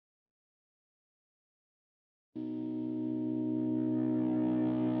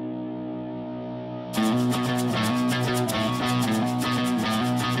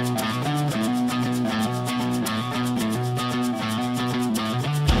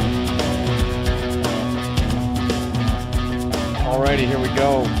Alrighty, here we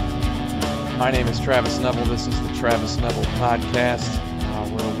go. My name is Travis Neville. This is the Travis Neville Podcast,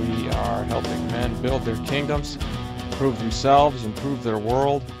 where we are helping men build their kingdoms, improve themselves, improve their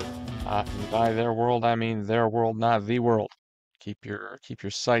world. And by their world, I mean their world, not the world. Keep your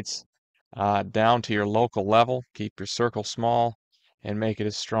sights down to your local level. Keep your circle small, and make it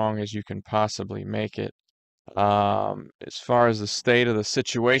as strong as you can possibly make it. As far as the state of the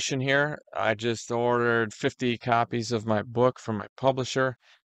situation here, I just ordered 50 copies of my book from my publisher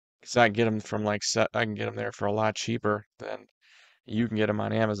because I can get them from I can get them there for a lot cheaper than you can get them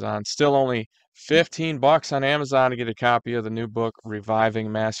on Amazon. Still only 15 bucks on Amazon to get a copy of the new book, Reviving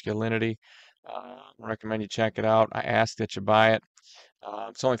Masculinity. Recommend you check it out. I ask that you buy it.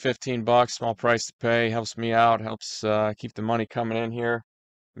 It's only 15 bucks, small price to pay. Helps me out, helps keep the money coming in here.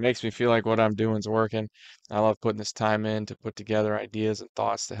 It makes me feel like what I'm doing is working. I love putting this time in to put together ideas and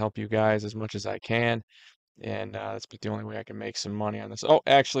thoughts to help you guys as much as I can. And that's the only way I can make some money on this. Oh,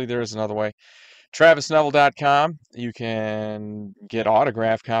 actually, there is another way. TravisNeville.com. You can get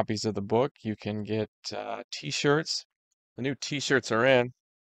autographed copies of the book. You can get t-shirts. The new t-shirts are in.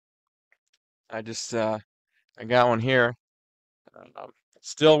 I got one here.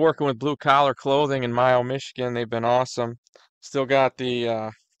 Still working with Blue Collar Clothing in Mayo, Michigan. They've been awesome. Still got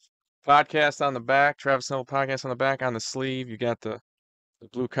the podcast on the back, Travis Neville Podcast on the back. On the sleeve, you got the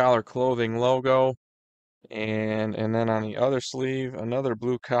Blue Collar Clothing logo, and then on the other sleeve, another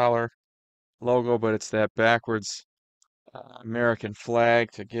Blue Collar logo, but it's that backwards American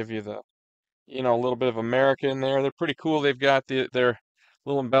flag to give you the, a little bit of America in there. They're pretty cool. They've got their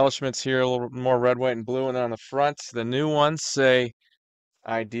little embellishments here, a little more red, white, and blue, and then on the front, the new ones say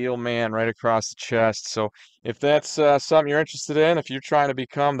Ideal Man right across the chest. So if that's something you're interested in, if you're trying to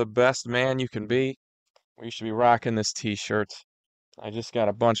become the best man you can be, well, you should be rocking this t-shirt. I just got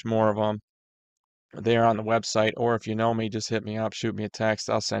a bunch more of them there on the website, or if you know me, just hit me up, shoot me a text.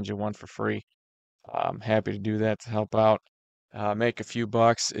 I'll send you one for free. I'm happy to do that to help out, make a few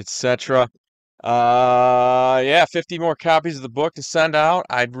bucks, etc. Yeah, 50 more copies of the book to send out.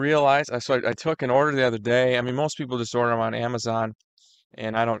 I realized, I took an order the other day. I mean, most people just order them on Amazon,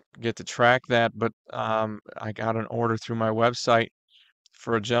 and I don't get to track that, but I got an order through my website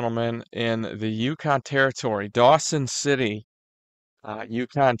for a gentleman in the Yukon Territory, Dawson City,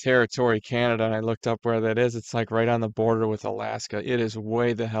 Yukon Territory, Canada, and I looked up where that is. It's like right on the border with Alaska. It is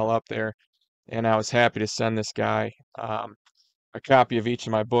way the hell up there, and I was happy to send this guy a copy of each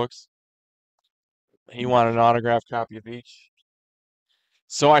of my books. He wanted an autographed copy of each.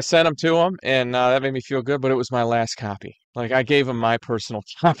 So I sent them to him, and that made me feel good, but it was my last copy. Like, I gave him my personal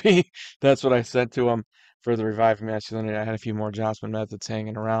copy. That's what I sent to him for the Reviving Masculinity. I had a few more Johnson methods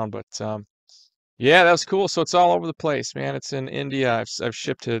hanging around, but yeah, that was cool. So it's all over the place, man. It's in India. I've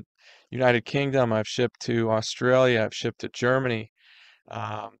shipped to United Kingdom. I've shipped to Australia. I've shipped to Germany.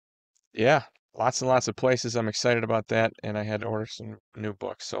 Um, yeah, lots and lots of places. I'm excited about that, and I had to order some new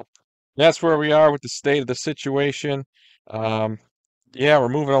books. So that's where we are with the state of the situation. Um, yeah, we're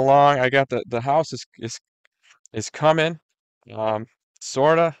moving along. I got the house is coming. Um,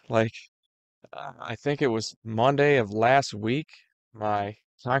 sorta like I think it was Monday of last week. My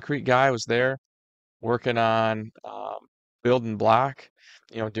concrete guy was there working on building block,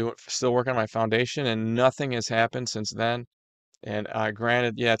 still working on my foundation, and nothing has happened since then. And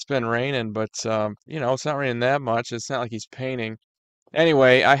granted, yeah, it's been raining, but it's not raining that much. It's not like he's painting.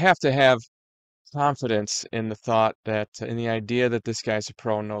 Anyway, I have to have confidence in the thought that in the idea that this guy's a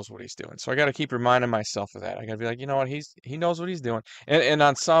pro and knows what he's doing. So I got to keep reminding myself of that. I got to be like, you know what, he knows what he's doing. And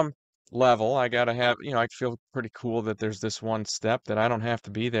on some level, I got to have, I feel pretty cool that there's this one step that I don't have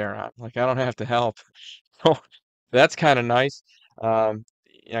to be there on. Like, I don't have to help. So that's kind of nice. I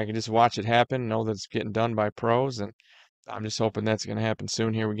can just watch it happen, know that it's getting done by pros, and I'm just hoping that's going to happen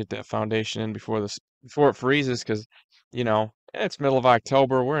soon here. We get that foundation in before it freezes, because it's middle of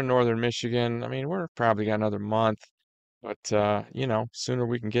October. We're in northern Michigan. I mean, we're probably got another month, but sooner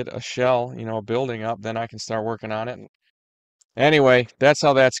we can get a shell, a building up, then I can start working on it. And anyway, that's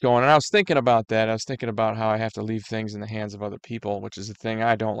how that's going. And I was thinking about that. I was thinking about how I have to leave things in the hands of other people, which is a thing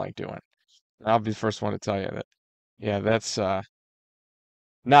I don't like doing. I'll be the first one to tell you that. Yeah, that's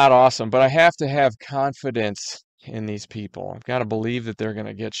not awesome, but I have to have confidence in these people. I've got to believe that they're going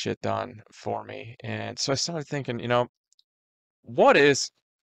to get shit done for me. And so I started thinking, what is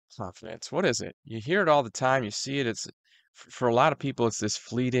confidence? What is it? You hear it all the time. You see it. It's for a lot of people, it's this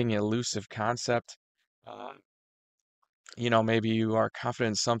fleeting, elusive concept. Um, maybe you are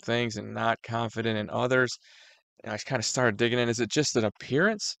confident in some things and not confident in others. And I kind of started digging in. Is it just an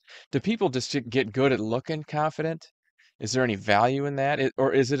appearance? Do people just get good at looking confident? Is there any value in that?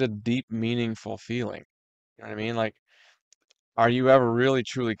 Or is it a deep, meaningful feeling? You know what I mean? Like, are you ever really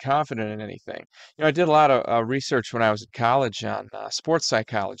truly confident in anything? I did a lot of research when I was at college on sports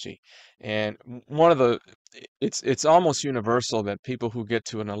psychology, and one of the it's almost universal that people who get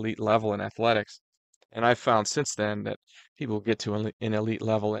to an elite level in athletics, and I've found since then that people who get to an elite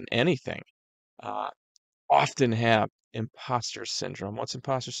level in anything uh, often have imposter syndrome. What's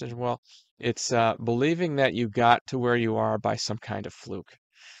imposter syndrome? Well, it's believing that you got to where you are by some kind of fluke.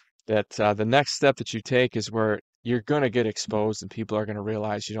 That the next step that you take is where you're going to get exposed and people are going to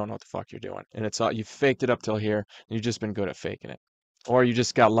realize you don't know what the fuck you're doing. And it's all you faked it up till here, and you've just been good at faking it. Or you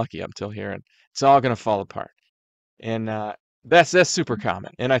just got lucky up till here, and it's all going to fall apart. And that's super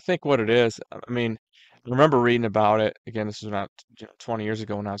common. And I think what it is, I mean, I remember reading about it. Again, this was not 20 years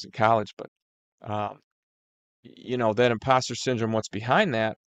ago when I was in college, but um, that imposter syndrome, what's behind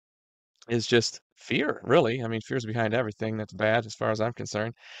that is just fear, really. I mean, fear is behind everything that's bad as far as I'm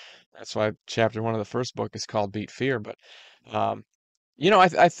concerned. That's why chapter one of the first book is called Beat Fear. But um,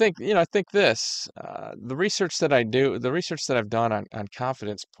 I think I think this the research that I do, the research that I've done on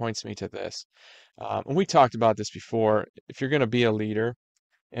confidence points me to this. And we talked about this before. If you're going to be a leader,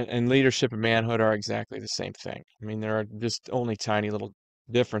 and leadership and manhood are exactly the same thing. I mean, there are just only tiny little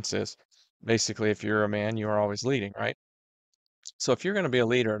differences. Basically, if you're a man, you are always leading, right? So if you're going to be a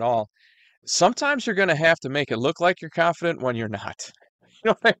leader at all, sometimes you're going to have to make it look like you're confident when you're not. You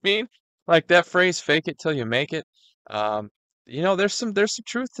know what I mean? Like that phrase, fake it till you make it. Um, there's some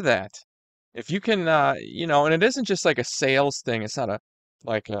truth to that. If you can, and it isn't just like a sales thing. It's not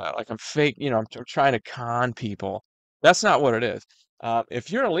like I'm fake, I'm trying to con people. That's not what it is.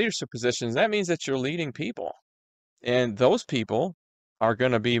 If you're in a leadership position, that means that you're leading people. And those people are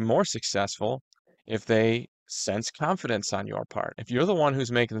going to be more successful if they sense confidence on your part. If you're the one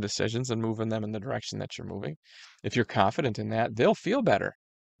who's making the decisions and moving them in the direction that you're moving, if you're confident in that, they'll feel better.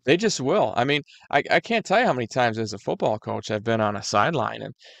 They just will. I mean, I can't tell you how many times as a football coach I've been on a sideline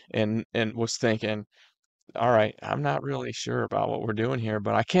and was thinking, all right, I'm not really sure about what we're doing here,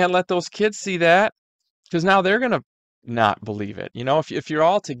 but I can't let those kids see that because now they're gonna not believe it. If you're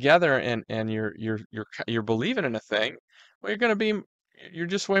all together and you're believing in a thing, well, you're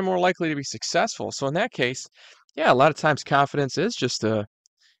just way more likely to be successful. So in that case, yeah, a lot of times confidence is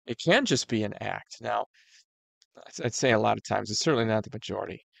it can just be an act. Now, I'd say a lot of times, it's certainly not the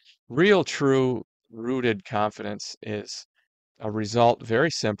majority. Real, true, rooted confidence is a result very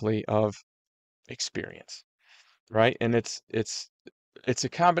simply of experience, right? And it's a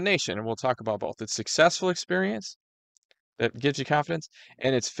combination, and we'll talk about both. It's successful experience that gives you confidence,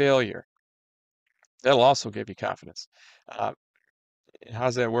 and it's failure that'll also give you confidence. Uh, how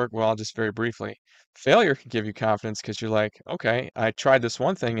does that work? Well, just very briefly, failure can give you confidence because you're like, okay, I tried this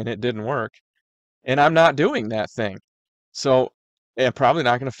one thing and it didn't work, and I'm not doing that thing. So I'm probably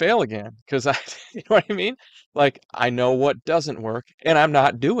not going to fail again because you know what I mean? Like I know what doesn't work and I'm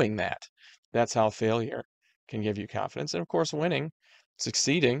not doing that. That's how failure can give you confidence. And of course, winning,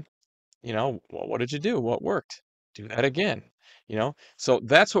 succeeding, well, what did you do? What worked? Do that again. So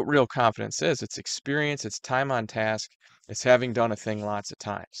that's what real confidence is. It's experience, it's time on task, it's having done a thing lots of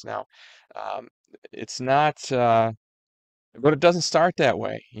times. Now, um, it's not, but it doesn't start that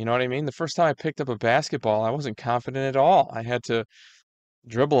way. You know what I mean? The first time I picked up a basketball, I wasn't confident at all. I had to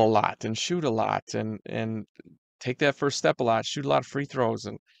dribble a lot and shoot a lot and take that first step a lot, shoot a lot of free throws,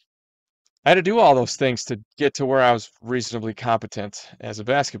 and I had to do all those things to get to where I was reasonably competent as a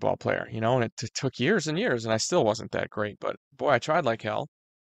basketball player, and it took years and years, and I still wasn't that great, but boy, I tried like hell.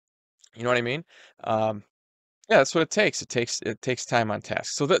 You know what I mean? Um, yeah, that's what it takes. It takes time on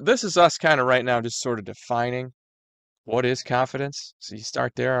task. So this is us kind of right now, just sort of defining what is confidence? So you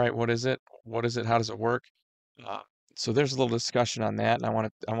start there, all right? What is it? What is it? How does it work? Uh, so there's a little discussion on that, and I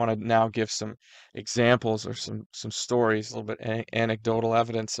want to now give some examples or some stories, a little bit anecdotal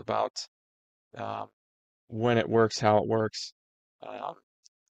evidence about um, when it works, how it works. Um,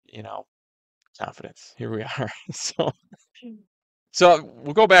 you know, confidence. Here we are. So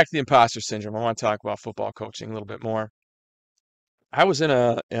we'll go back to the imposter syndrome. I want to talk about football coaching a little bit more. I was in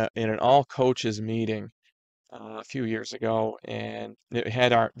an all coaches meeting a few years ago, and it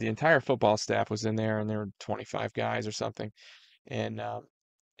had the entire football staff was in there, and there were 25 guys or something. And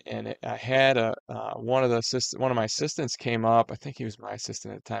I had one of my assistants came up. I think he was my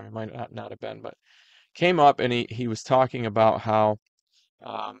assistant at the time. He might not have been, but came up and he was talking about how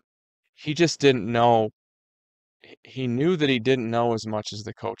um, he just didn't know. He knew that he didn't know as much as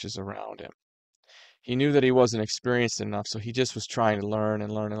the coaches around him. He knew that he wasn't experienced enough, so he just was trying to learn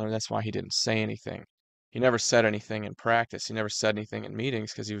and learn and learn. That's why he didn't say anything. He never said anything in practice. He never said anything in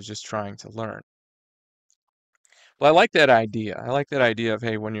meetings because he was just trying to learn. Well, I like that idea. I like that idea of,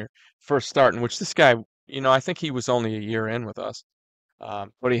 hey, when you're first starting, which this guy, I think he was only a year in with us,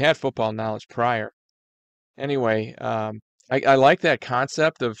 but he had football knowledge prior. Anyway, I like that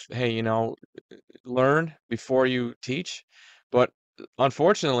concept of, hey, learn before you teach. But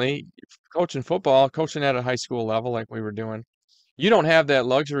unfortunately, coaching football, coaching at a high school level like we were doing, you don't have that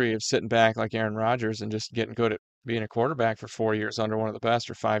luxury of sitting back like Aaron Rodgers and just getting good at being a quarterback for 4 years under one of the best,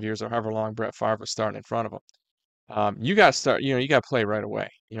 or 5 years, or however long Brett Favre was starting in front of him. You got to start, you got to play right away.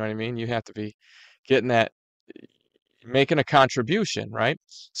 You know what I mean? You have to be getting that, making a contribution, right?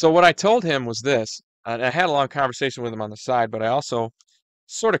 So what I told him was this, and I had a long conversation with him on the side, but I also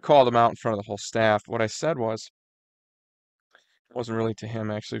sort of called him out in front of the whole staff. What I said was, it wasn't really to him,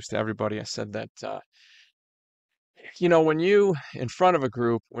 actually, it was to everybody. I said that, when you, in front of a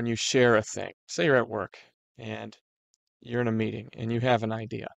group, when you share a thing, say you're at work and you're in a meeting and you have an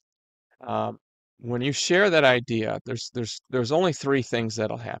idea. Um, when you share that idea, there's only three things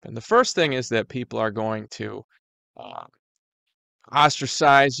that'll happen. The first thing is that people are going to uh,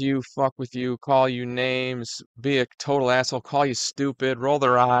 ostracize you, fuck with you, call you names, be a total asshole, call you stupid, roll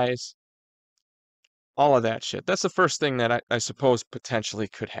their eyes, all of that shit. That's the first thing that I suppose potentially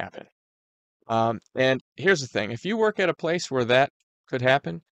could happen. And here's the thing, if you work at a place where that could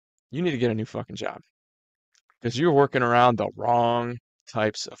happen, you need to get a new fucking job because you're working around the wrong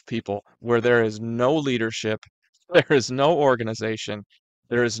types of people where there is no leadership, there is no organization,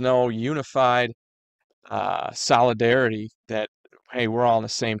 there is no unified solidarity that, hey, we're all on the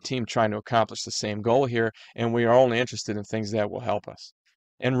same team trying to accomplish the same goal here, and we are only interested in things that will help us.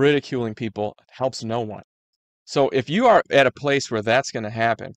 And ridiculing people helps no one. So if you are at a place where that's going to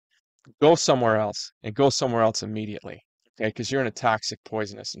happen, go somewhere else, and go somewhere else immediately, okay? Because you're in a toxic,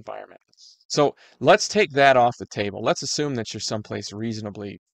 poisonous environment. So let's take that off the table. Let's assume that you're someplace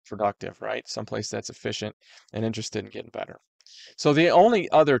reasonably productive, right? Someplace that's efficient and interested in getting better. So the only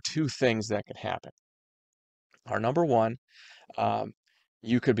other two things that could happen are, number one, um,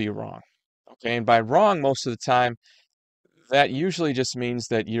 you could be wrong, okay? And by wrong, most of the time, that usually just means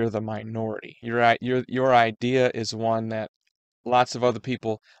that you're the minority. Your idea is one that lots of other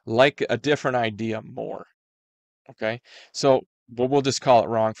people like a different idea more. Okay, so but we'll just call it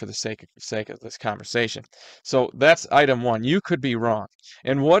wrong for the sake of this conversation. So that's item one. You could be wrong.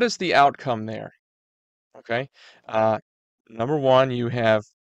 And what is the outcome there? Okay, uh, number one, you have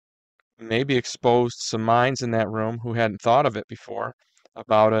maybe exposed some minds in that room who hadn't thought of it before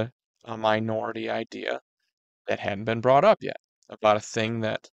about a minority idea that hadn't been brought up yet, about a thing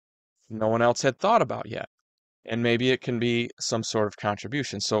that no one else had thought about yet. And maybe it can be some sort of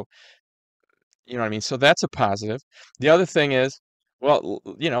contribution. So, you know what I mean? So that's a positive. The other thing is, well,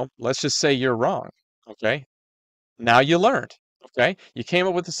 let's just say you're wrong. Okay. Now you learned. Okay. You came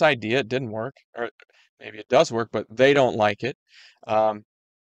up with this idea. It didn't work, or maybe it does work, but they don't like it. Um,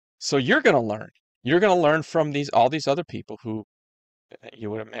 so you're going to learn. You're going to learn from all these other people who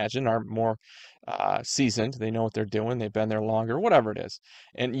you would imagine are more seasoned. They know what they're doing. They've been there longer, whatever it is.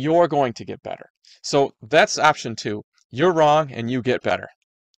 And you're going to get better. So that's option two. You're wrong and you get better.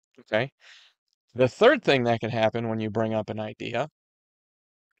 Okay. The third thing that can happen when you bring up an idea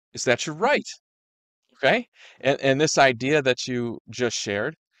is that you're right. Okay. And this idea that you just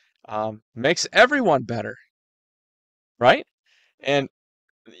shared makes everyone better. Right. And,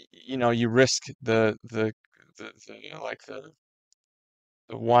 you risk the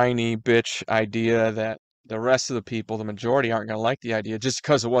whiny bitch idea that the rest of the people, the majority, aren't going to like the idea just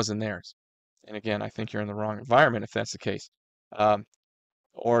because it wasn't theirs. And again, I think you're in the wrong environment if that's the case. Um,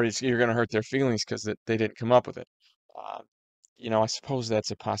 or you're going to hurt their feelings because they didn't come up with it. Um, I suppose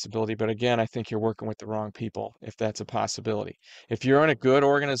that's a possibility, but again, I think you're working with the wrong people if that's a possibility. If you're in a good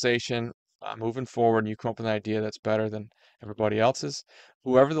organization, moving forward, and you come up with an idea that's better than everybody else's,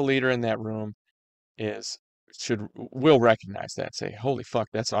 whoever the leader in that room is will recognize that. Say, holy fuck,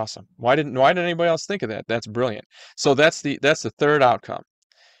 that's awesome. Why didn't anybody else think of that? That's brilliant. So that's the third outcome.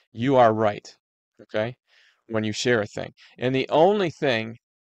 You are right. Okay, when you share a thing, and the only thing,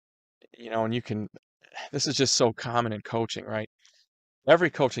 and this is just so common in coaching, right? Every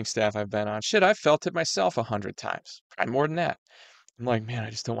coaching staff I've been on, shit, I've felt it myself 100 times, probably more than that. I'm like, man, I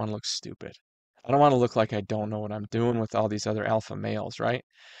just don't want to look stupid. I don't want to look like I don't know what I'm doing with all these other alpha males, right?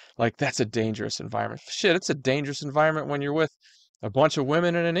 Like, that's a dangerous environment. Shit, it's a dangerous environment when you're with a bunch of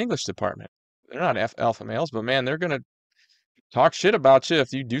women in an English department. They're not alpha males, but man, they're going to talk shit about you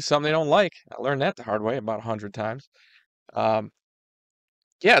if you do something they don't like. I learned that the hard way about 100 times. Um,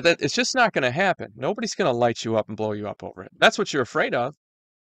 yeah, it's just not going to happen. Nobody's going to light you up and blow you up over it. That's what you're afraid of,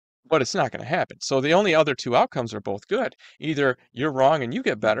 but it's not going to happen. So the only other two outcomes are both good. Either you're wrong and you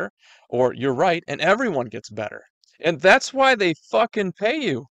get better, or you're right and everyone gets better. And that's why they fucking pay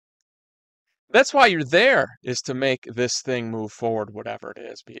you. That's why you're there, is to make this thing move forward, whatever it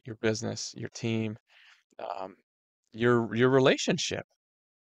is, be it your business, your team, um, your relationship,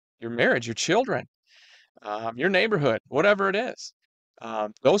 your marriage, your children, your neighborhood, whatever it is.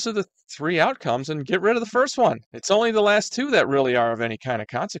 Those are the three outcomes, and get rid of the first one. It's only the last two that really are of any kind of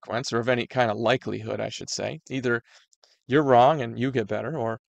consequence or of any kind of likelihood, I should say. Either you're wrong and you get better,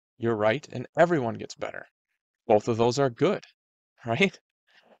 or you're right and everyone gets better. Both of those are good, right?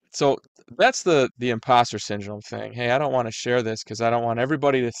 So that's the imposter syndrome thing. Hey, I don't want to share this because I don't want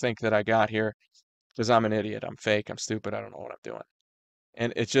everybody to think that I got here because I'm an idiot, I'm fake, I'm stupid, I don't know what I'm doing.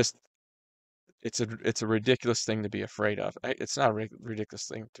 And it's a ridiculous thing to be afraid of. It's not a ridiculous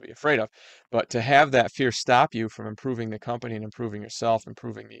thing to be afraid of, but to have that fear stop you from improving the company and improving yourself,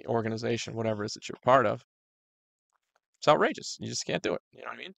 improving the organization, whatever it is that you're part of, it's outrageous. You just can't do it. You know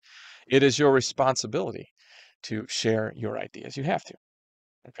what I mean? It is your responsibility to share your ideas. You have to.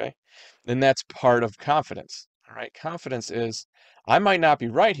 Okay. And that's part of confidence. All right. Confidence is, I might not be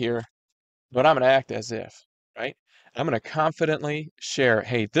right here, but I'm going to act as if, right? I'm going to confidently share,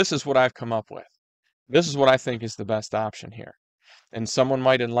 hey, this is what I've come up with. This is what I think is the best option here. And someone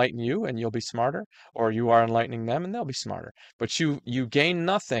might enlighten you and you'll be smarter, or you are enlightening them and they'll be smarter. But you gain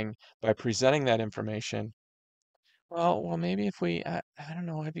nothing by presenting that information. Well, maybe if I don't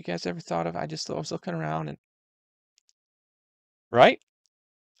know, have you guys ever thought of, I was looking around and, right?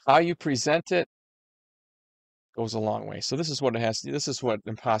 How you present it goes a long way. So this is what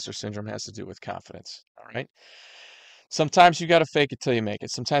imposter syndrome has to do with confidence. All right. Sometimes you got to fake it till you make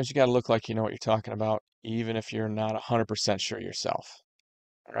it. Sometimes you got to look like you know what you're talking about, even if you're not 100% sure yourself.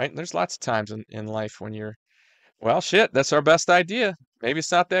 All right. And there's lots of times in life when you're, well, shit, that's our best idea. Maybe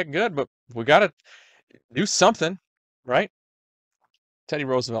it's not that good, but we got to do something, right? Teddy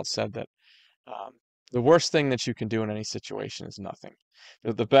Roosevelt said that um, the worst thing that you can do in any situation is nothing.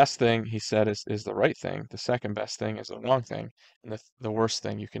 The best thing, he said, is the right thing. The second best thing is the wrong thing. And the worst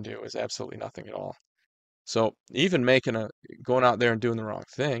thing you can do is absolutely nothing at all. So even going out there and doing the wrong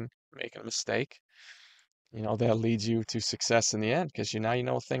thing, making a mistake, that leads you to success in the end because now you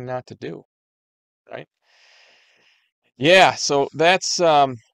know a thing not to do, right? Yeah, so that's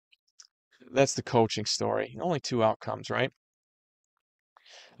the coaching story. Only two outcomes, right?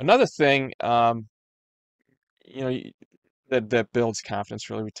 Another thing, you know, y- that builds confidence.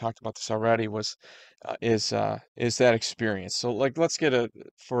 Really, we talked about this already. Is that experience. So, like, let's get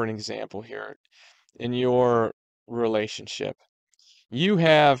for an example here in your relationship. You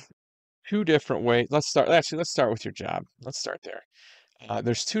have two different ways. Let's start with your job. Let's start there.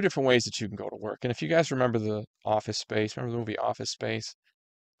 There's two different ways that you can go to work. And if you guys remember the Office Space, remember the movie Office Space?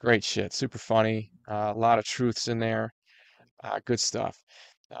 Great shit, super funny. A lot of truths in there. Good stuff.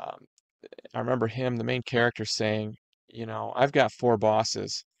 Um, I remember the main character, saying, I've got four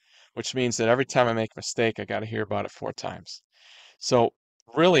bosses, which means that every time I make a mistake, I got to hear about it four times. So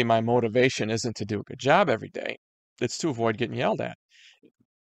really, my motivation isn't to do a good job every day. It's to avoid getting yelled at.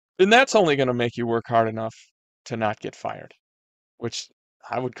 And that's only going to make you work hard enough to not get fired, which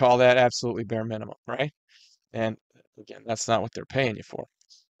I would call that absolutely bare minimum, right? And again, that's not what they're paying you for.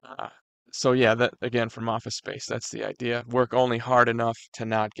 Uh, so yeah, that again from Office Space, that's the idea. Work only hard enough to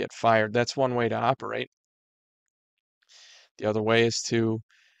not get fired. That's one way to operate. The other way is to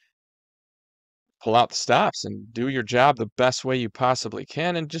pull out the stops and do your job the best way you possibly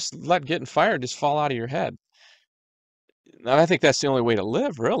can and just let getting fired just fall out of your head. And I think that's the only way to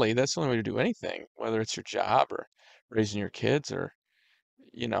live, really. That's the only way to do anything, whether it's your job or raising your kids or,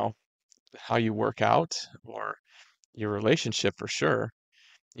 you know, how you work out or your relationship for sure.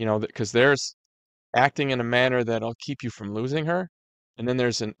 Because there's acting in a manner that'll keep you from losing her, and then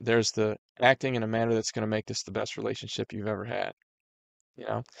there's the acting in a manner that's going to make this the best relationship you've ever had. You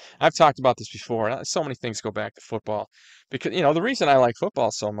know, I've talked about this before. And so many things go back to football because, the reason I like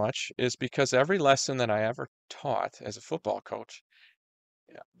football so much is because every lesson that I ever taught as a football coach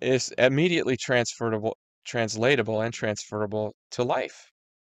is immediately translatable and transferable to life.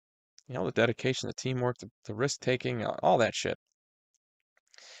 The dedication, the teamwork, the risk taking, all that shit.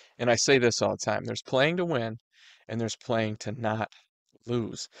 And I say this all the time. There's playing to win and there's playing to not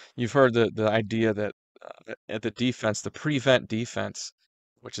lose. You've heard the idea that at the defense, the prevent defense,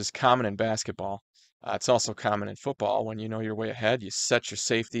 which is common in basketball, it's also common in football. When you know you're way ahead, you set your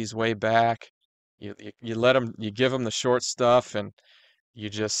safeties way back. You let them, you give them the short stuff, and you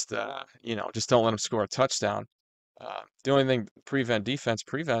just don't let them score a touchdown. The only thing prevent defense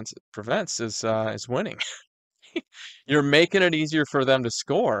prevents is winning. You're making it easier for them to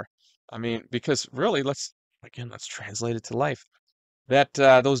score. I mean, because really, let's translate it to life. That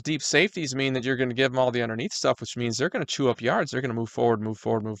those deep safeties mean that you're going to give them all the underneath stuff, which means they're going to chew up yards. They're going to move forward, move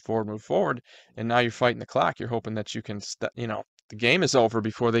forward, move forward, move forward, and now you're fighting the clock. You're hoping that you can, the game is over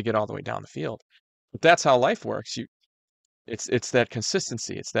before they get all the way down the field. But that's how life works. It's that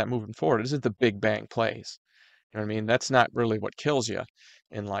consistency. It's that moving forward. It isn't the big bang plays. You know what I mean? That's not really what kills you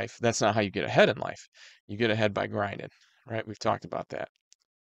in life. That's not how you get ahead in life. You get ahead by grinding, right? We've talked about that.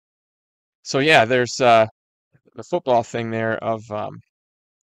 So yeah, there's the football thing there of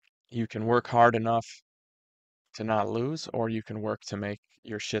you can work hard enough to not lose, or you can work to make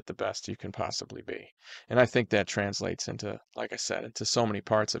your shit the best you can possibly be. And I think that translates into, like I said, into so many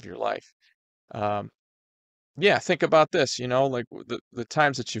parts of your life. Um, yeah, think about this, like the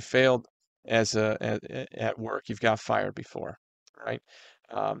times that you failed at work, you've got fired before, right?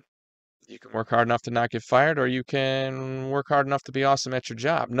 Um, you can work hard enough to not get fired, or you can work hard enough to be awesome at your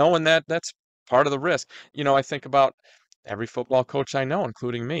job, knowing that that's part of the risk. I think about every football coach I know,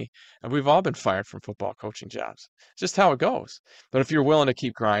 including me, and we've all been fired from football coaching jobs. It's just how it goes. But if you're willing to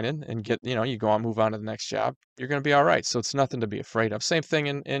keep grinding and you go on, move on to the next job, you're going to be all right. So it's nothing to be afraid of. Same thing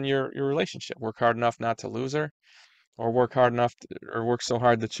in your relationship. Work hard enough not to lose her, or work hard enough or work so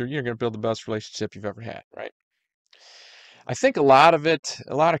hard that you're going to build the best relationship you've ever had, right? I think a lot of it,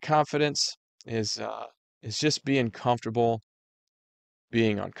 a lot of confidence is just being comfortable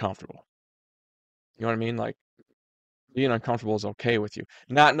being uncomfortable. You know what I mean? Like being uncomfortable is okay with you.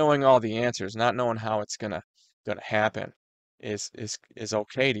 Not knowing all the answers, not knowing how it's gonna happen is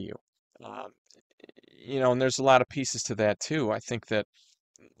okay to you. Um, and there's a lot of pieces to that too. I think that,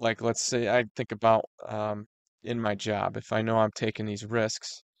 like, let's say I think about in my job, if I know I'm taking these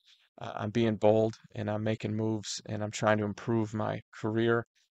risks, I'm being bold and I'm making moves and I'm trying to improve my career,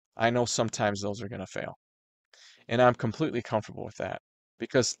 I know sometimes those are going to fail. And I'm completely comfortable with that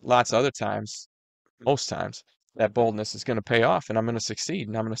because lots of other times, most times, that boldness is going to pay off and I'm going to succeed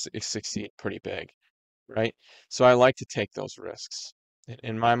and I'm going to succeed pretty big, right? So I like to take those risks.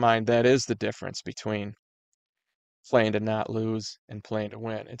 In my mind, that is the difference between playing to not lose and playing to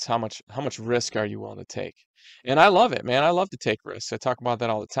win. It's how much risk are you willing to take? And I love it, man. I love to take risks. I talk about that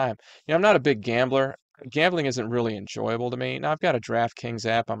all the time. I'm not a big gambler. Gambling isn't really enjoyable to me. Now I've got a DraftKings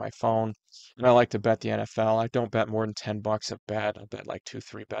app on my phone, and I like to bet the NFL. I don't bet more than $10 a bet. I bet like 2,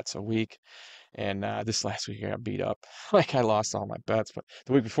 3 bets a week. And this last week I got beat up. Like I lost all my bets, but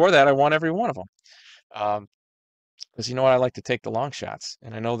the week before that I won every one of them. Um, because you know what, I like to take the long shots,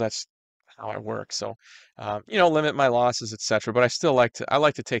 and I know that's how I work. So, limit my losses, etc. But I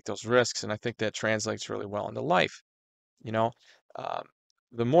like to take those risks, and I think that translates really well into life. You know, um,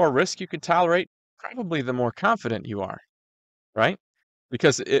 the more risk you can tolerate, probably the more confident you are, right?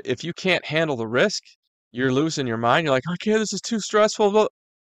 Because if you can't handle the risk, you're losing your mind. You're like, okay, this is too stressful. Well,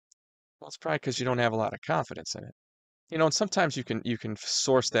 it's probably because you don't have a lot of confidence in it. And sometimes you can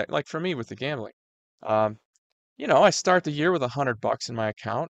source that. Like for me with the gambling. Um, I start the year with $100 in my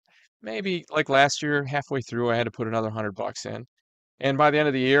account. Maybe like last year, halfway through, I had to put another $100 in. And by the end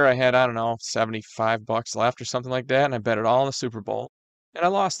of the year, I had, I don't know, $75 left or something like that. And I bet it all in the Super Bowl and I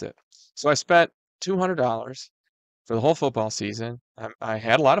lost it. So I spent $200 for the whole football season. I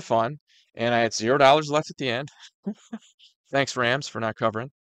had a lot of fun and I had $0 left at the end. Thanks, Rams, for not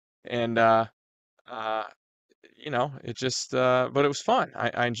covering. And, uh, it just, but it was fun.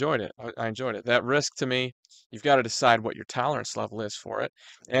 I enjoyed it. I enjoyed it. That risk to me, you've got to decide what your tolerance level is for it,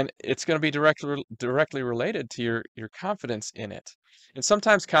 and it's going to be directly related to your confidence in it. And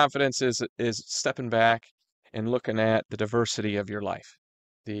sometimes confidence is stepping back and looking at the diversity of your life.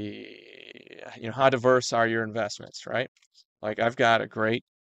 The, how diverse are your investments, right? Like I've got a great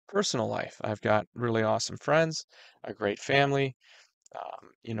personal life. I've got really awesome friends, a great family.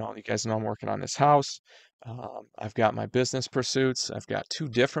 You guys know I'm working on this house. I've got my business pursuits. I've got two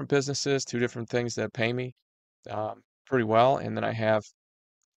different businesses, two different things that pay me pretty well. And then I have,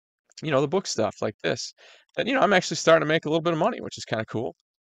 the book stuff like this. And, I'm actually starting to make a little bit of money, which is kind of cool.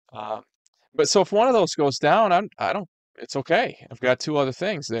 Uh, but so if one of those goes down, I don't, it's okay. I've got two other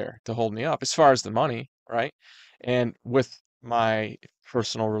things there to hold me up as far as the money, right? And with my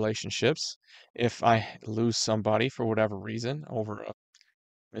personal relationships, if I lose somebody for whatever reason over a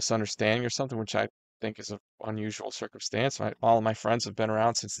misunderstanding or something, which I think is an unusual circumstance. All of my friends have been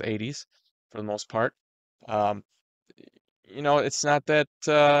around since the 80s for the most part. Um, it's not that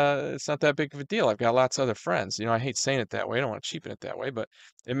big of a deal. I've got lots of other friends. I hate saying it that way. I don't want to cheapen it that way, but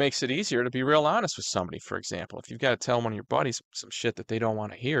it makes it easier to be real honest with somebody. For example, if you've got to tell one of your buddies some shit that they don't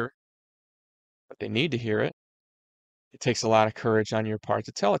want to hear, but they need to hear it, it takes a lot of courage on your part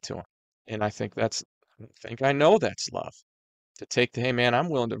to tell it to them. And I think I know that's love. To take the, hey man, I'm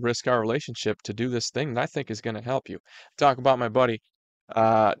willing to risk our relationship to do this thing that I think is going to help you. Talk about my buddy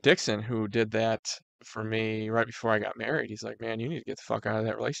Dixon, who did that for me right before I got married. He's like, man, you need to get the fuck out of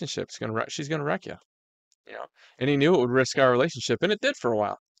that relationship. She's gonna wreck you, you know. And he knew it would risk our relationship, and it did for a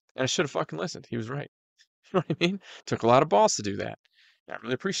while. And I should have fucking listened. He was right. You know what I mean? Took a lot of balls to do that. And I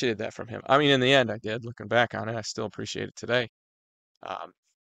really appreciated that from him. I mean, in the end, I did. Looking back on it, I still appreciate it today. Um,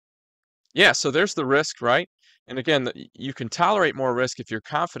 yeah, so there's the risk, right? And again, you can tolerate more risk if you're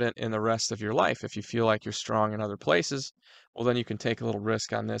confident in the rest of your life. If you feel like you're strong in other places, well, then you can take a little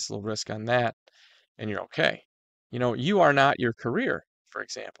risk on this, a little risk on that, and you're okay. You know, you are not your career, for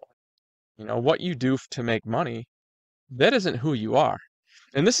example. You know, what you do to make money, that isn't who you are.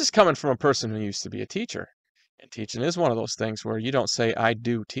 And this is coming from a person who used to be a teacher. And teaching is one of those things where you don't say, I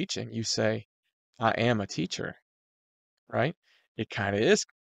do teaching. You say, I am a teacher, right? It kind of is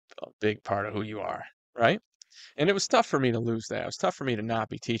a big part of who you are, right? And it was tough for me to lose that. It was tough for me to not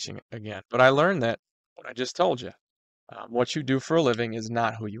be teaching again. But I learned that what I just told you. What you do for a living is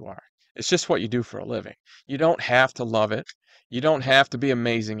not who you are. It's just what you do for a living. You don't have to love it. You don't have to be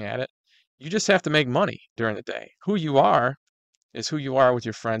amazing at it. You just have to make money during the day. Who you are is who you are with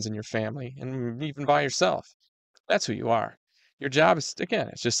your friends and your family and even by yourself. That's who you are. Your job is, again,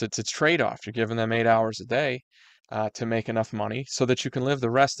 it's a trade-off. You're giving them 8 hours a day to make enough money so that you can live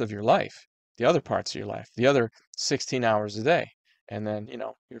the rest of your life, the other parts of your life, the other 16 hours a day, and then, you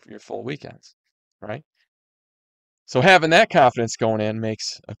know, your full weekends, right? So having that confidence going in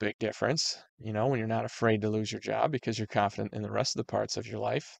makes a big difference, you know, when you're not afraid to lose your job because you're confident in the rest of the parts of your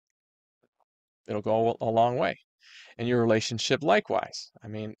life. It'll go a long way. And your relationship likewise. I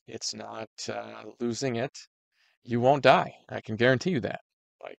mean, it's not losing it. You won't die. I can guarantee you that.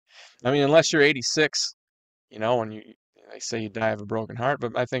 Like, I mean, unless you're 86, you know, and they say you die of a broken heart,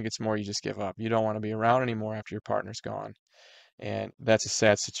 but I think it's more you just give up. You don't want to be around anymore after your partner's gone. And that's a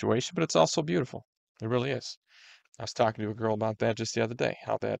sad situation, but it's also beautiful. It really is. I was talking to a girl about that just the other day,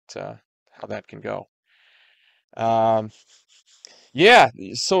 how that can go. Um, yeah,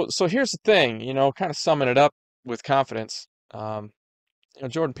 so here's the thing, you know, kind of summing it up with confidence. You know,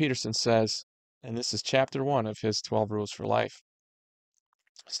 Jordan Peterson says, and this is chapter 1 of his 12 rules for life.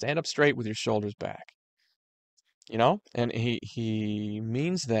 Stand up straight with your shoulders back. You know, and he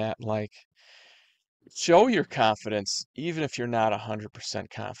means that like show your confidence even if you're not 100%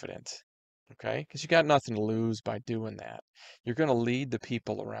 confident. Okay? Because you got nothing to lose by doing that. You're going to lead the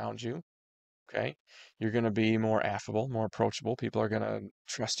people around you. Okay? You're going to be more affable, more approachable. People are going to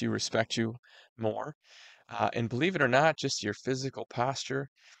trust you, respect you more. And believe it or not, just your physical posture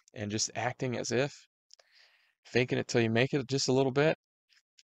and just acting as if, faking it till you make it just a little bit,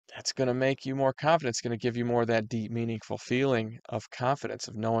 that's going to make you more confident. It's going to give you more of that deep, meaningful feeling of confidence,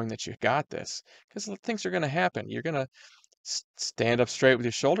 of knowing that you got this. Because things are going to happen. You're going to stand up straight with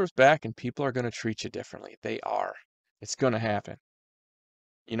your shoulders back, and people are going to treat you differently. They are. It's going to happen.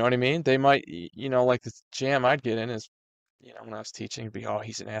 You know what I mean? They might, you know, like the jam I'd get in is, you know, when I was teaching, it'd be, oh,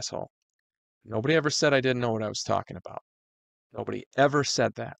 he's an asshole. Nobody ever said I didn't know what I was talking about. Nobody ever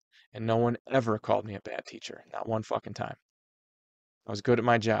said that. And no one ever called me a bad teacher. Not one fucking time. I was good at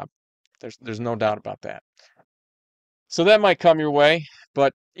my job. There's no doubt about that. So that might come your way,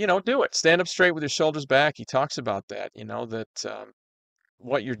 but, you know, do it. Stand up straight with your shoulders back. He talks about that, you know, that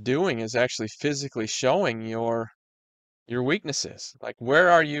what you're doing is actually physically showing your weaknesses. Like, where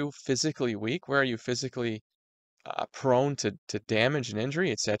are you physically weak? Where are you physically prone to damage and injury?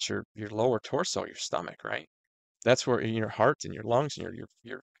 It's at your lower torso, your stomach, right? That's where your heart and your lungs and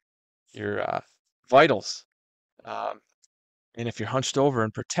your vitals. And if you're hunched over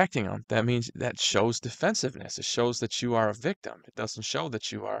and protecting them, that means that shows defensiveness. It shows that you are a victim. It doesn't show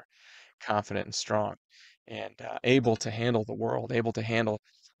that you are confident and strong and able to handle the world, able to handle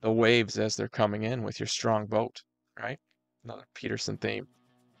the waves as they're coming in with your strong boat, right? Another Peterson theme.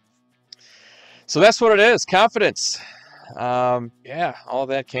 So that's what it is, confidence. Yeah, all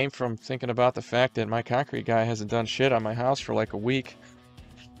that came from thinking about the fact that my concrete guy hasn't done shit on my house for like a week.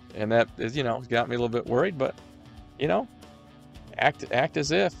 And that is, you know, got me a little bit worried, but, you know, act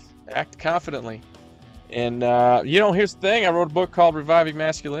as if, act confidently. And, you know, here's the thing. I wrote a book called Reviving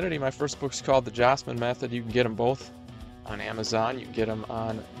Masculinity. My first book's called The Jossman Method. You can get them both on Amazon. You can get them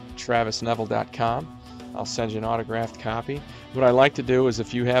on travisneville.com. I'll send you an autographed copy. What I like to do is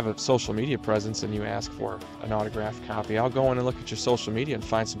if you have a social media presence and you ask for an autographed copy, I'll go in and look at your social media and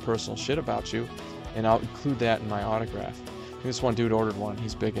find some personal shit about you, and I'll include that in my autograph. This one dude ordered one.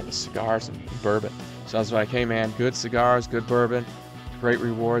 He's big into cigars and bourbon. So I was like, hey man, good cigars, good bourbon, great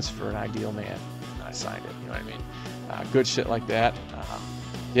rewards for an ideal man. And I signed it, you know what I mean? Good shit like that.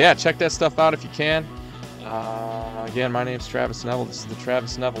 Yeah, check that stuff out if you can. Again, my name is Travis Neville. This is the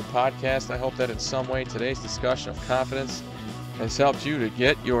Travis Neville Podcast. I hope that in some way today's discussion of confidence has helped you to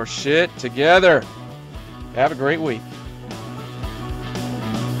get your shit together. Have a great week.